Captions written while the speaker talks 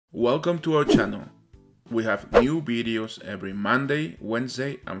Welcome to our channel. We have new videos every Monday,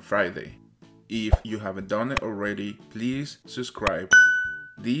 Wednesday and Friday. If you haven't done it already, please subscribe.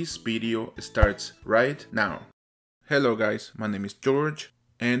 This video starts right now. Hello guys, my name is George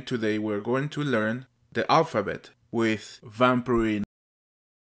and today we're going to learn the alphabet with Vampirina.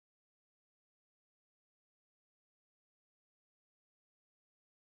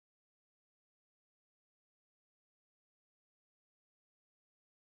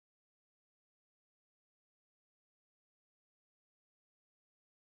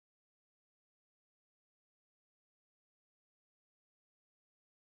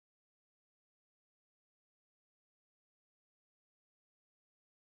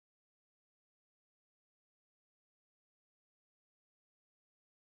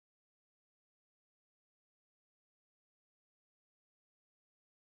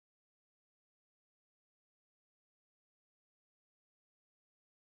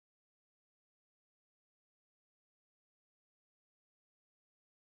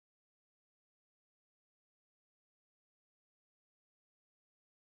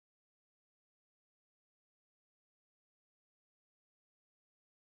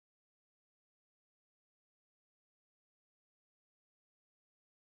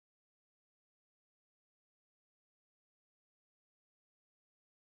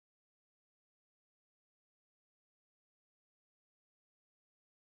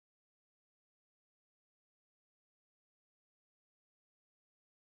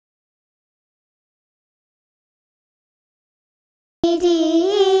 D,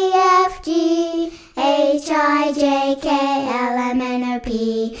 E, F, G, H, I, J, K, L, M, N, O,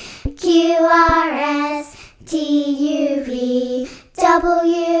 P, Q, R, S, T, U, V,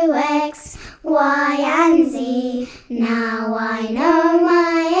 W, X, Y, and Z. Now I know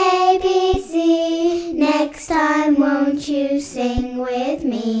my ABC. Next time won't you sing with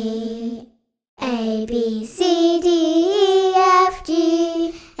me? A, B, C, D, E, F,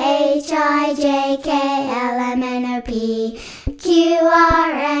 G, H, I, J, K, L, M, N, O, P, Q,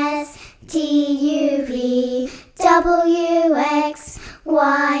 R, S, T, U, V, W, X,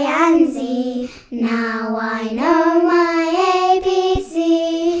 Y, and Z. Now I know my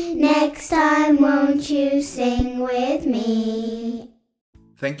ABC. Next time won't you sing with me?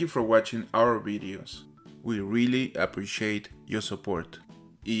 Thank you for watching our videos. We really appreciate your support.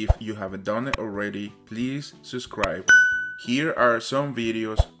 If you haven't done it already, please subscribe. Here are some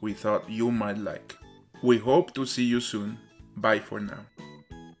videos we thought you might like. We hope to see you soon. Bye for now.